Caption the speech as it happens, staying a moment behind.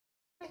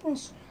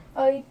Titans,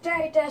 og i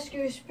dag der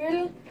skal vi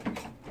spille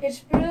et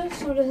spil,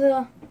 som det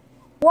hedder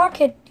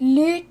Rocket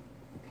League,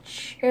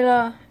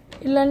 eller et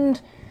eller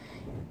andet.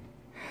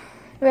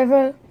 I hvert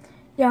fald,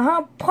 jeg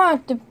har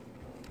prøvet det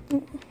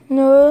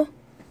noget,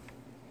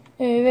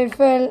 i hvert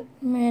fald,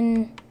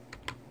 men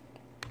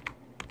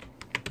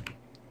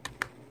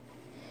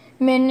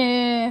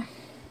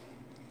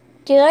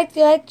det er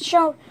rigtig, rigtig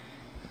sjovt,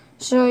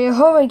 så jeg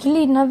håber, I kan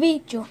lide den her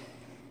video.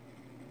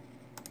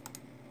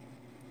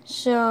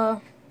 Så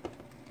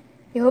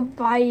jeg håber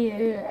bare, I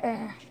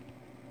er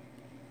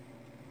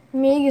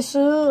mega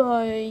søde,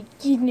 og I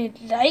giver den et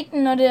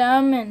like, når det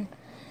er, men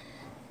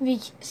vi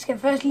skal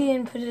først lige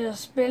ind på det der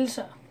spil,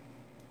 så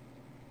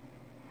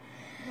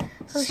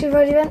skal vi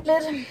bare lige vente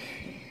lidt.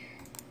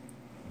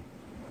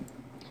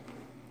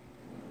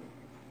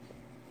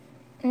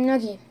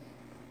 Okay.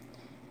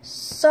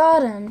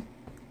 Sådan.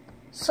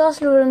 Så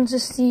slutter den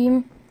til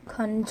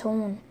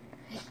Steam-kontoen.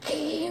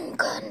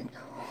 Steam-konto.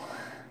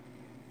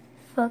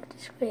 Fuck,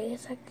 det skulle jeg ikke have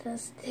sagt, det er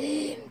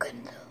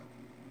Steam-konto.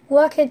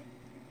 Rocket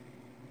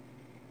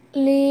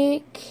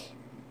League.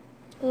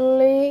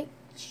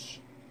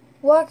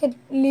 Rocket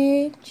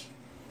League.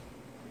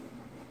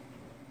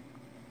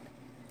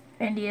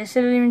 Vent, jeg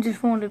sætter lige min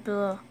telefon lidt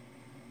bedre.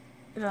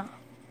 Eller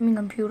min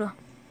computer.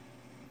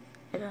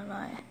 Eller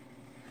nej.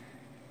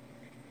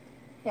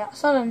 Ja,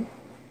 sådan.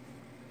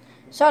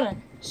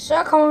 Sådan. Så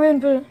kommer vi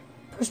ind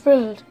på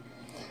spillet.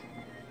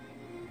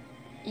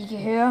 I kan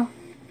høre.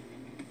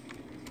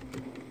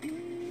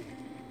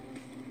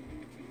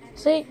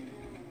 Se.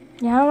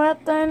 Jeg har været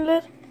derinde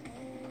lidt.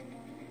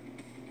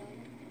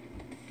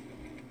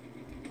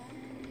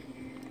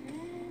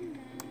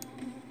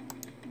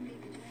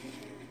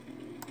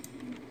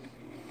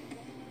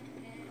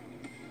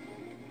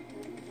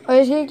 Og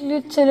jeg skal ikke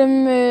lytte til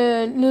dem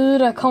lyde,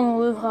 der kommer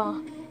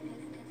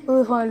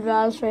ude fra et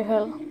værelse i hvert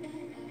fald.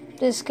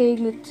 Det skal jeg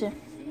ikke lytte til.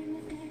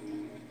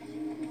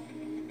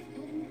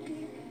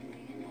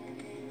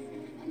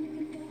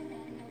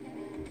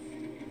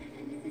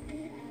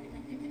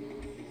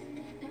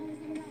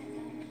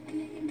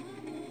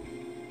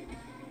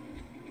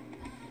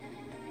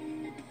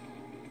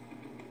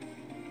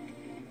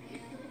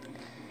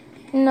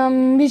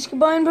 Nå, vi skal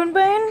bare ind på en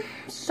bane,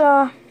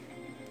 så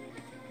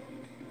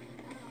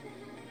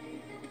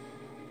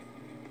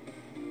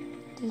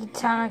det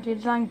tager nok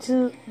lidt lang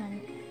tid,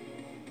 men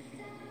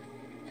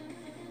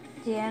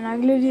det er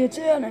nok lidt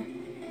irriterende.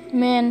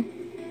 Men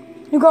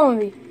nu kommer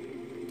vi.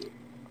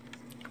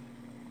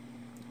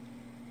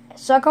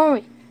 Så kommer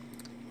vi.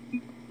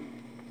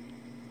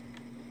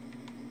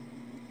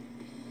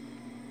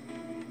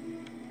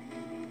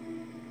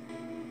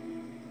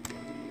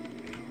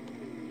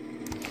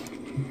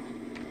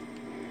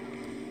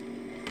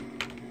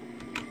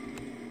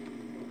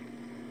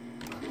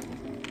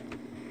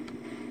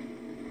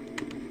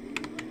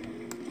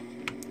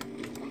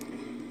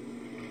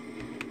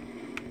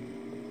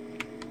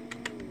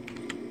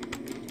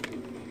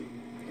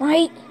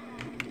 Nej.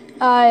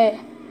 Ej.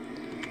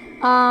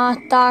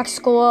 Dark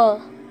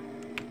scoret.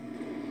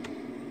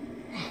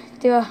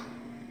 Det var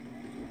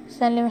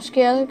sandelig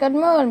måske også et godt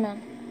mål, mand.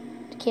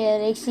 Det kan jeg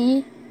da ikke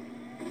sige.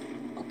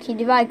 Okay,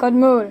 det var et godt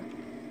mål.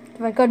 Det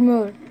var et godt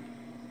mål.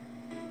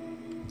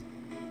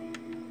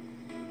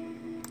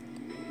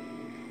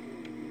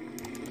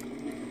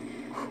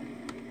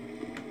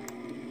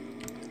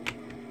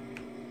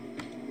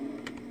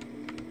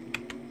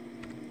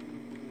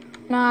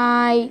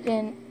 Nej,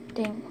 den.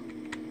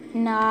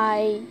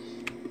 Nej.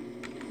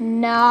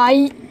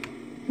 Nej.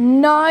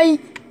 Nej.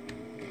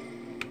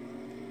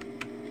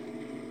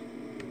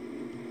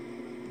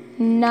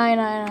 Nej,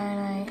 nej, nej,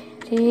 nej.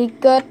 Det er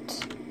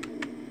godt.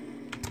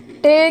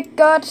 Det er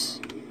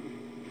godt.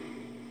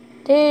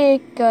 Det er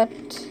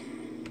godt.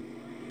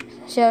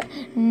 Så,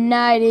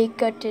 nej, det er ikke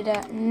godt det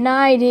der.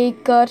 Nej, det er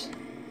ikke godt.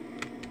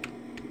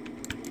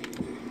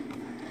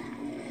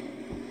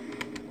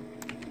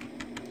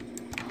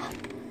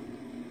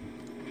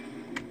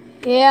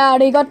 Ja,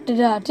 det er godt det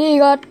der. Det er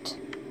godt.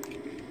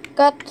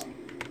 Godt.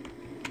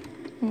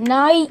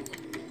 Nej.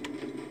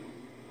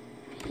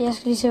 Jeg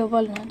skal lige se, hvor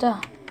bolden er.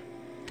 Der.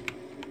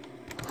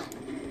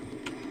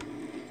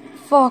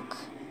 Fuck.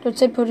 Du er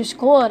tæt på det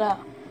skruer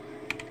der.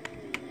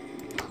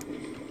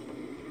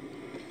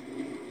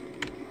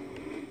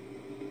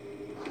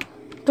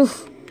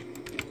 Duf.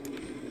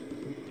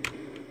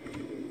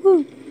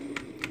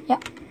 Ja.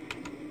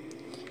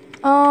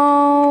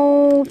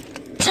 Og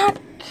tak.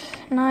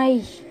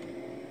 Nej.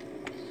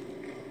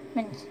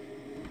 Men,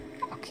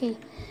 okay.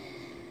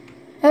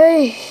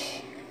 Hey.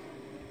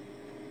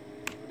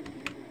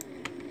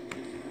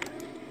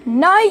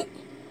 Nej!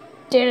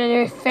 Det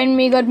er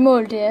fandme ikke godt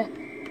mål, det er.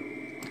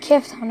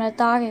 Kæft, han er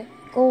darke.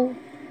 God.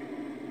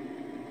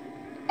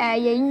 Ja,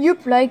 jeg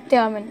jubler ikke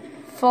der, men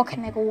fuck,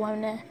 han er god,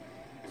 han er.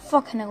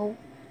 Fuck, han er god.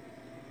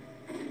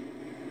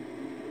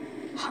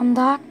 Ham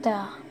dark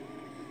der.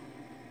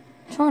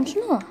 Så han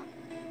snyder.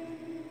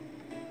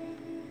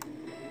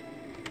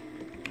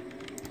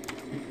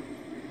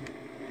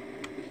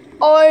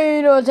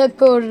 Øj, du var tæt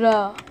på det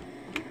der.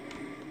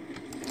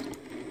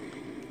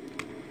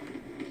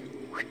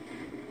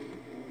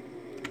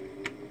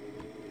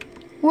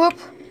 Whoop.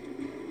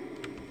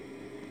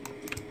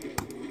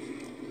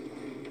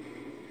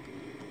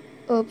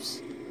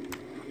 Ups.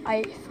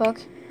 Ej,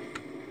 fuck.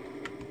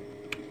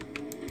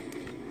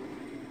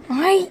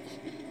 Nej.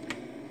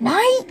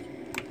 Nej.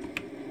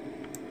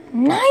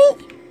 Nej.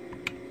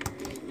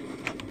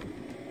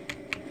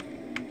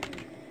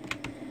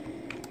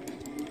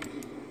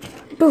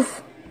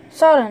 Buff.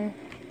 Sådan.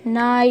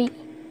 Nej.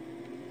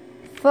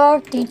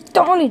 Fuck, det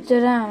er dårligt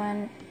det der,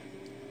 mand.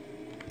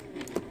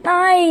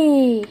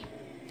 Nej.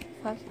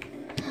 Fuck.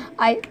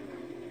 Ej.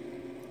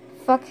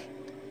 Fuck.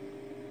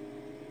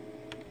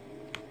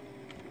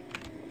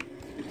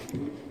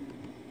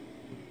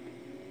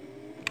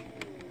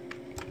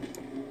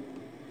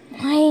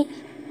 Nej.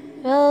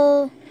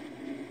 Hvad?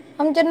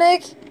 Ramte den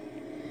ikke?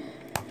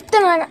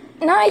 Den her gang.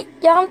 Nej,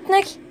 jeg ramte den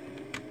ikke.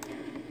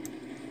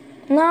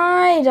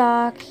 Nej,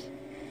 Dark.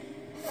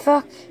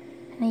 Fuck.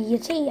 Han er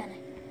irriterende.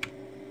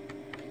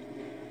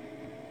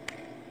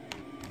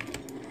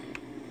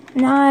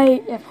 Nej,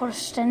 jeg prøver at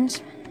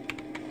stands.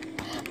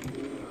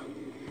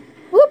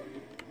 Whoop.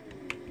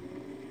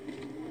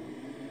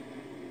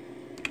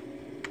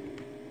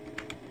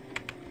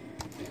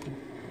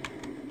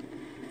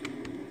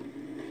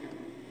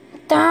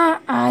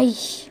 Der, ej.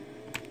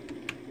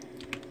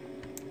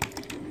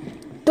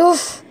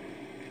 Duf.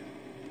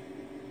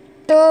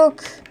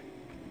 Duk.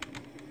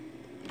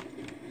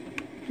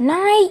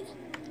 Nej.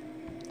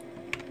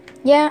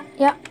 Ja,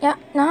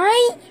 nej.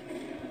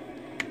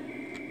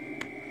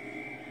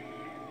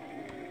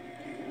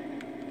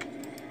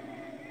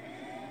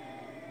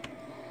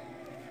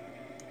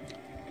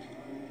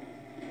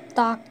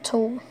 Dark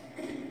 2.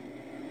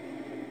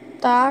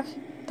 Dark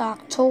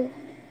 2.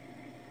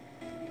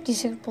 De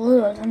skal bryde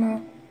eller sådan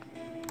noget.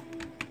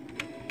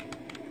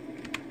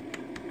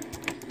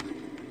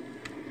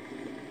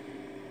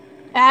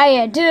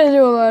 Ja,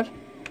 det var godt.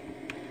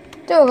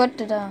 Det var godt,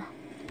 det der.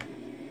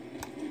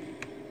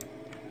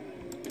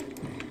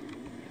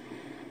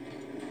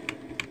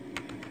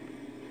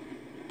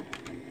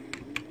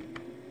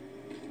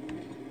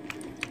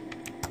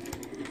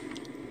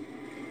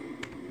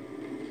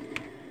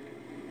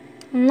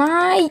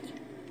 Nej.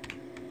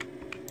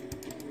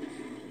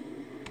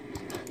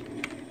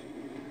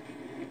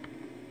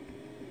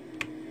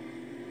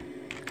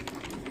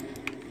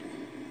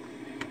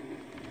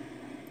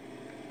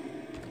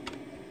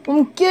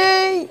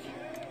 Okay.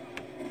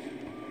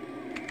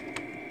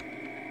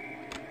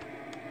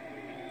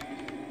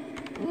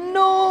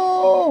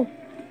 No.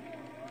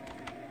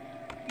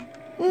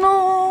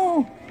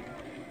 No.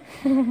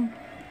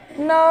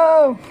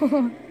 No.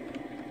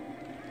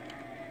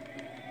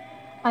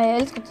 Ej, jeg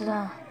elsker det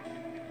der.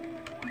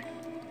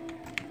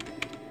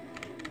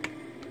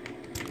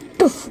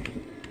 Puff.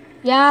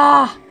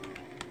 Ja.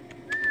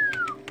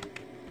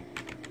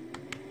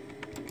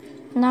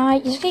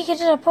 Nej, jeg skal ikke have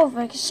det der på, for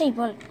jeg kan se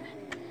bolden.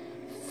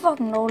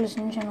 Fucking dårligt,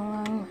 synes jeg nogle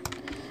gange.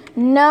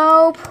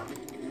 Nope.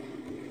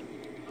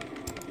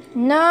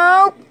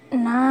 Nope.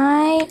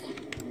 Nej.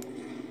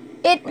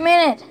 1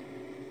 minute.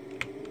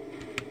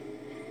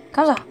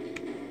 Kom så.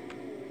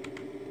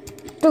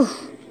 Du.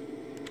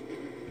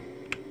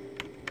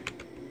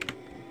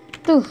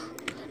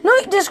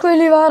 Nej, det skulle jeg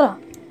lige være der.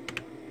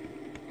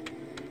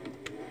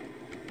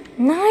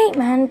 Nej,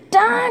 man.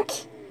 Dark.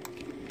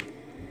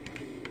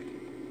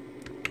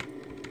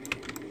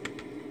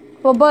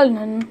 Hvor er bolden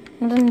henne?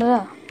 Den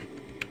der.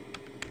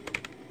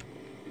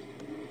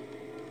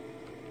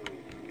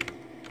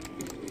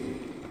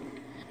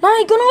 Nej,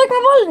 gå nu ikke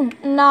med bolden.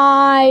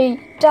 Nej,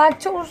 Dark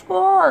 2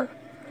 scoret.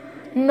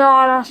 Nå,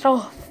 der står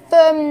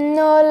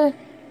 5-0.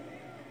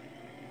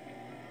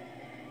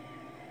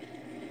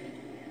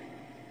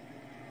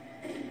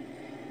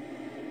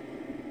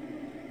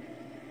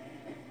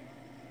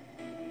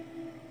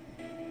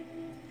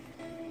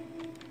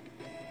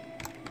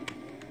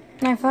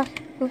 Nej,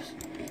 fuck. Ups.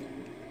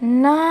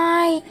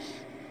 Nej.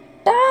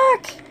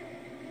 Dark.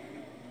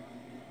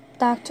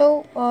 Dark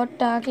 2 og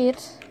Dark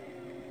 1.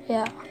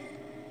 Ja.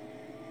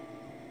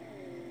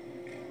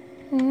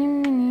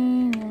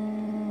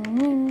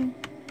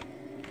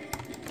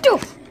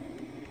 Duf.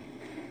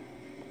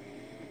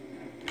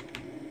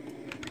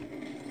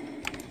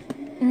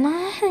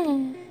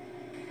 Nej.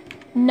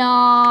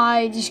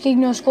 Nej, de skal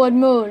ikke nå at score et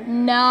mål.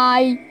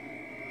 Nej.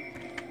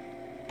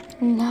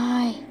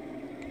 Nej.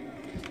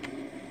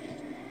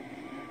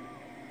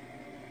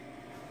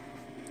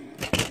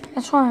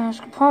 Jeg tror, jeg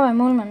skal prøve at være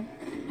målmand.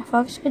 Jeg får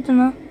ikke skidt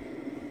noget.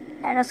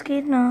 Ja, der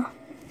skete noget.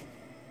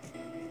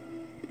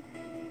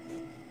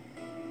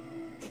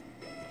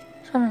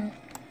 Sådan.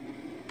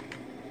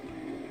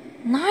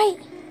 Nej.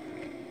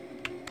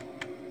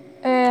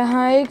 Jeg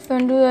har ikke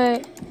fundet ud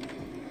af,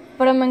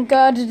 hvordan man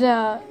gør det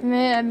der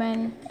med, at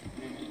man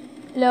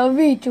laver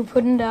video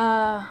på den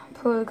der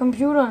på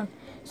computeren.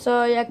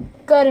 Så jeg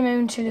gør det med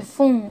min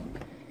telefon.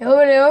 Jeg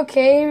håber, det er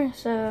okay,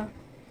 så...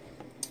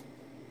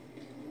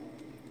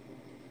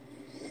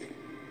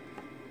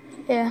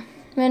 Ja,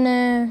 men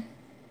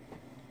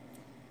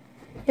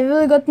jeg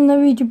ved godt, at den her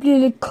video bliver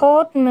lidt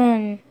kort,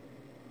 men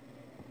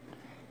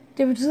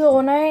det betyder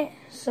rundt af,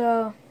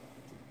 så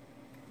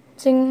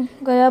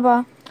tænker jeg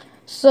bare.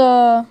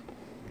 Så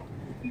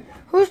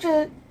husk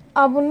at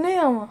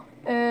abonnere mig.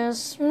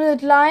 Smid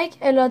et like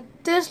eller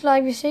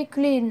dislike, hvis I ikke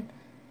kunne lide den.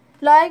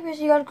 Like, hvis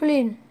I godt kunne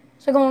lide den.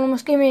 Så kommer der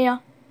måske mere.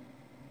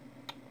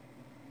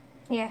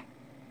 Ja.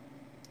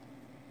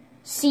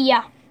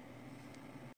 Siger.